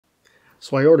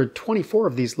So I ordered 24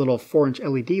 of these little 4-inch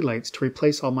LED lights to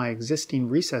replace all my existing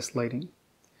recessed lighting.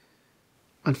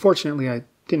 Unfortunately, I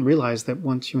didn't realize that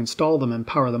once you install them and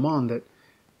power them on, that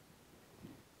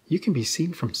you can be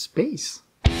seen from space.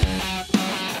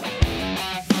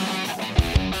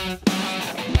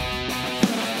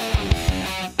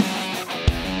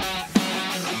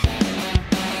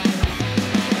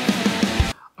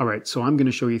 Alright, so I'm going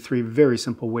to show you 3 very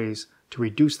simple ways to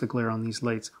reduce the glare on these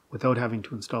lights without having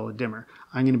to install a dimmer.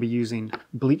 I'm going to be using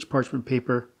bleached parchment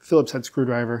paper, Phillips head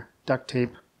screwdriver, duct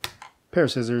tape, pair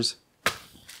of scissors,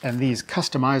 and these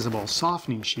customizable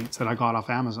softening sheets that I got off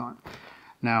Amazon.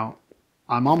 Now,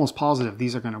 I'm almost positive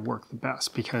these are going to work the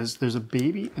best because there's a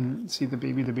baby, and see the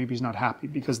baby's not happy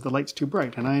because the light's too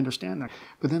bright, and I understand that.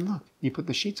 But then look, you put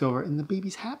the sheets over and the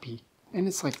baby's happy. And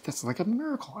it's like, that's like a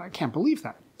miracle. I can't believe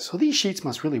that. So these sheets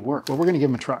must really work. Well, we're going to give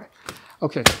them a try.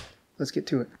 Okay, let's get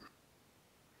to it.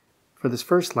 For this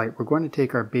first light, we're going to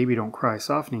take our Baby Don't Cry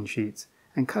softening sheets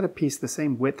and cut a piece the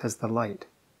same width as the light.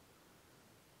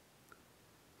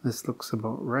 This looks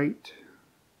about right.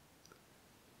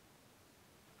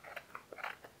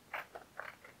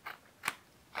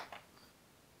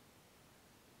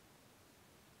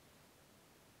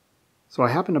 So I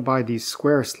happen to buy these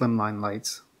square slimline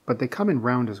lights, but they come in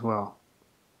round as well.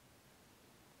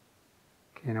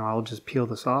 Okay, now I'll just peel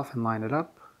this off and line it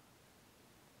up.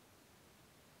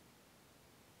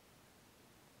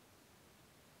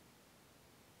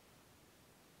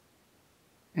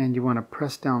 And you want to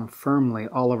press down firmly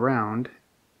all around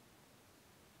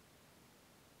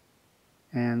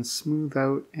and smooth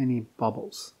out any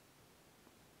bubbles.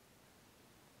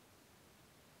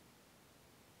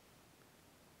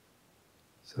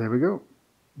 So there we go.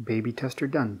 Baby tester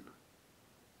done.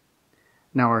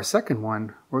 Now our second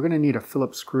one, we're going to need a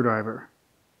Phillips screwdriver.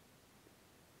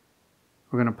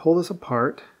 We're going to pull this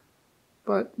apart,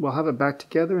 but we'll have it back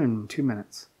together in 2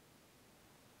 minutes.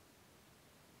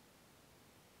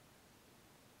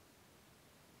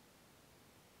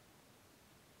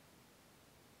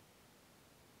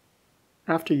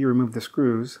 After you remove the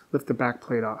screws, lift the back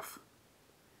plate off.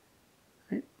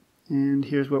 Right. And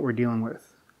here's what we're dealing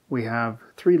with. We have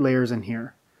 3 layers in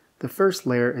here. The first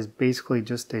layer is basically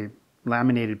just a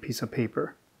laminated piece of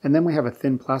paper. And then we have a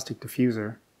thin plastic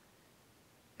diffuser.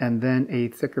 And then a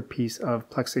thicker piece of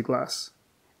plexiglass.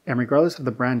 And regardless of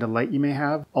the brand of light you may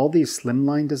have, all these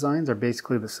slimline designs are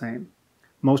basically the same.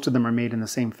 Most of them are made in the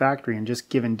same factory and just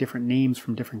given different names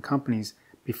from different companies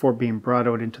before being brought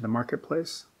out into the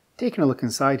marketplace. Taking a look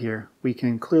inside here, we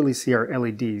can clearly see our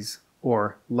LEDs,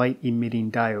 or light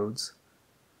emitting diodes.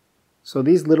 So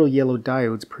these little yellow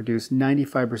diodes produce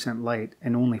 95% light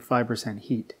and only 5%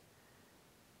 heat.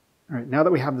 Alright, now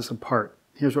that we have this apart,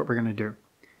 here's what we're going to do.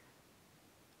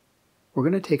 We're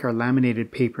going to take our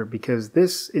laminated paper because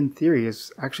this, in theory,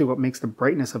 is actually what makes the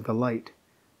brightness of the light.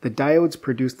 The diodes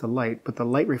produce the light, but the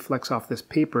light reflects off this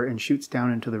paper and shoots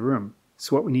down into the room.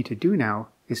 So what we need to do now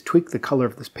is tweak the color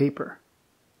of this paper.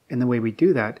 And the way we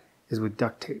do that is with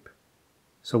duct tape.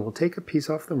 So we'll take a piece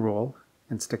off the roll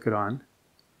and stick it on.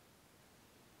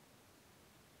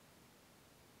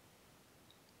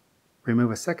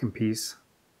 Remove a second piece,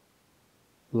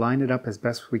 line it up as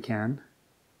best we can,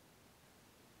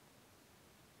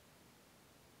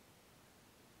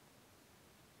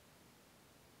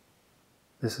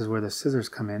 this is where the scissors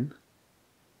come in,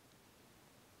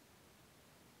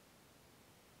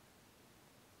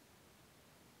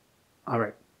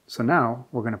 alright, so now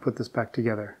we're going to put this back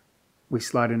together. We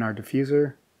slide in our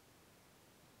diffuser,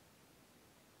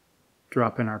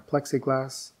 drop in our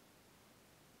plexiglass,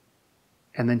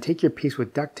 and then take your piece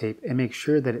with duct tape and make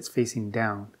sure that it's facing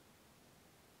down.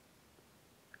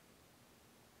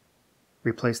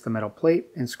 Replace the metal plate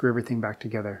and screw everything back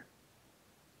together.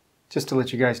 Just to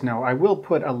let you guys know, I will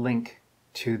put a link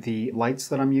to the lights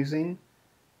that I'm using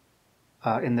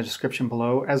in the description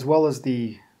below, as well as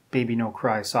the Baby No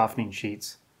Cry softening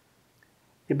sheets.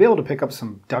 You'll be able to pick up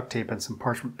some duct tape and some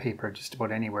parchment paper just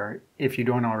about anywhere if you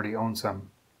don't already own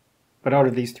some. But out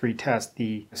of these 3 tests,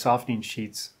 the softening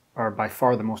sheets are by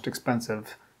far the most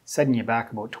expensive, setting you back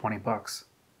about 20 bucks.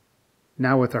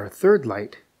 Now with our third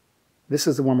light, this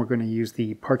is the one we're going to use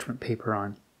the parchment paper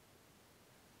on.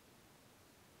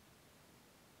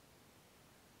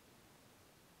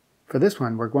 For this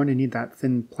one, we're going to need that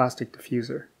thin plastic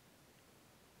diffuser.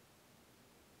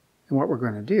 And what we're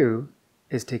going to do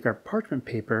is take our parchment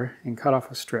paper and cut off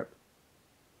a strip.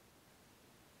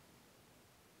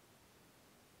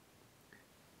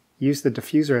 Use the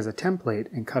diffuser as a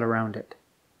template and cut around it.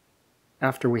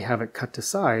 After we have it cut to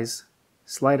size,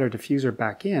 slide our diffuser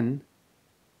back in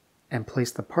and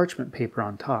place the parchment paper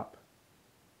on top.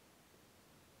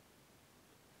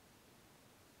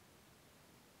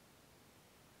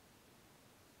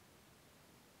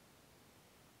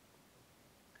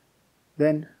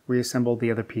 Then reassemble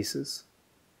the other pieces.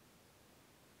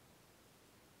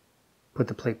 Put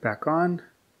the plate back on,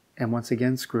 and once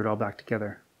again screw it all back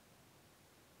together.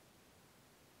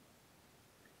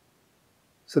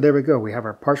 So there we go. We have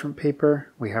our parchment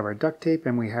paper, we have our duct tape,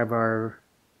 and we have our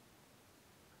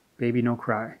Baby No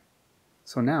Cry.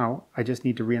 So now I just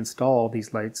need to reinstall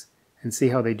these lights and see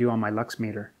how they do on my lux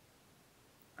meter.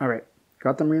 Alright,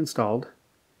 got them reinstalled.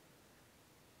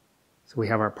 So we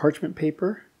have our parchment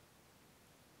paper,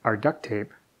 our duct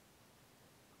tape,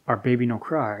 our Baby No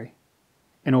Cry,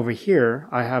 and over here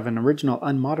I have an original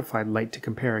unmodified light to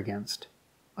compare against.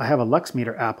 I have a lux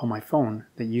meter app on my phone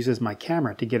that uses my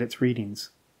camera to get its readings.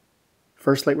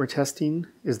 First light we're testing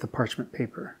is the parchment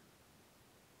paper.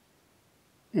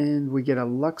 And we get a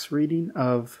lux reading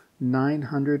of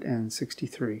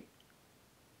 963.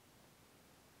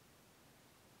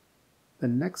 The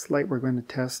next light we're going to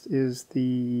test is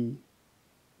the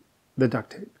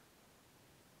duct tape.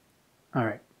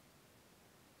 Alright.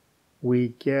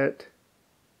 We get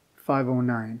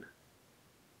 509.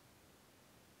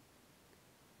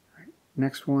 All right.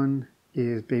 Next one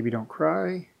is Baby Don't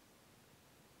Cry.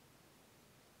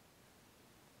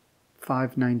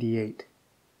 598.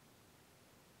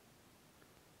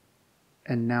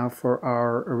 And now for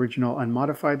our original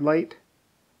unmodified light.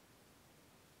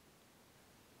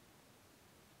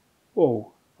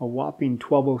 Whoa, a whopping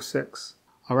 1206.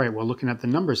 All right, well, looking at the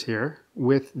numbers here,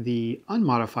 with the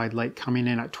unmodified light coming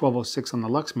in at 1206 on the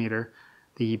lux meter,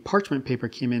 the parchment paper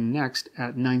came in next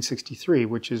at 963,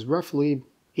 which is roughly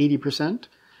 80%.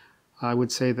 I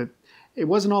would say that it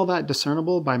wasn't all that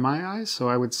discernible by my eyes, so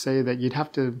I would say that you'd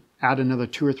have to add another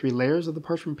 2 or 3 layers of the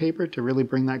parchment paper to really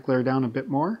bring that glare down a bit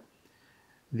more.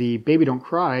 The Baby Don't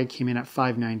Cry came in at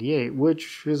 598,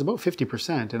 which is about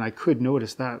 50%, and I could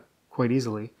notice that quite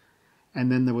easily. And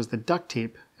then there was the duct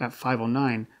tape at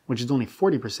 509, which is only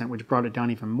 40%, which brought it down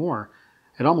even more.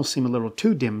 It almost seemed a little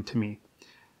too dim to me.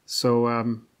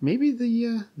 So maybe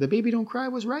the Baby Don't Cry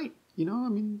was right. You know, I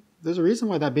mean, there's a reason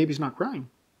why that baby's not crying.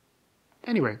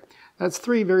 Anyway, that's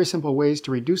 3 very simple ways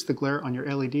to reduce the glare on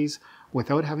your LEDs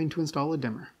without having to install a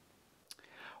dimmer.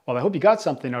 Well, I hope you got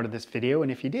something out of this video, and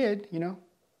if you did, you know,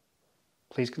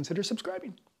 please consider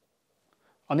subscribing.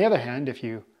 On the other hand, if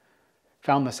you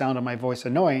found the sound of my voice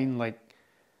annoying, like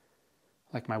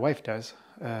my wife does,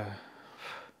 I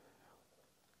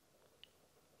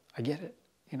get it,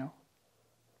 you know.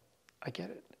 I get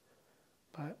it.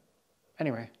 But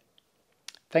anyway,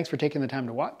 thanks for taking the time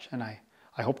to watch, and I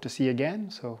hope to see you again.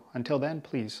 So until then,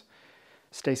 please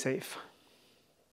stay safe.